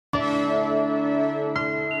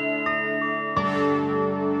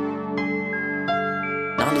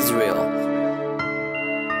is real.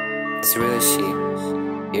 It's real as shit.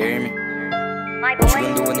 You hear me? What you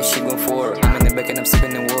gon' do when the shit gon' forward? I'm in the back and I'm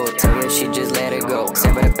sipping the wood. Tell that shit, just let it go.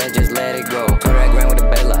 Stand by the past, just let it go. Put that grind with a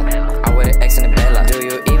bella. I with an X and a bella. Do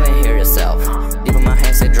you even hear yourself? Deep in my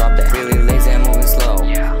hands, say drop that. Really lazy, I'm moving slow.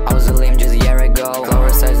 I was a lame just a year ago. Flower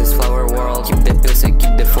size, this flower world. Keep the pills,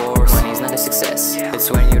 keep the force. Money's not a success. It's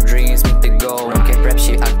when your dreams meet the goal. Don't get rap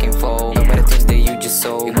shit, I can fold. Nobody thinks that you just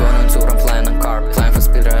sold.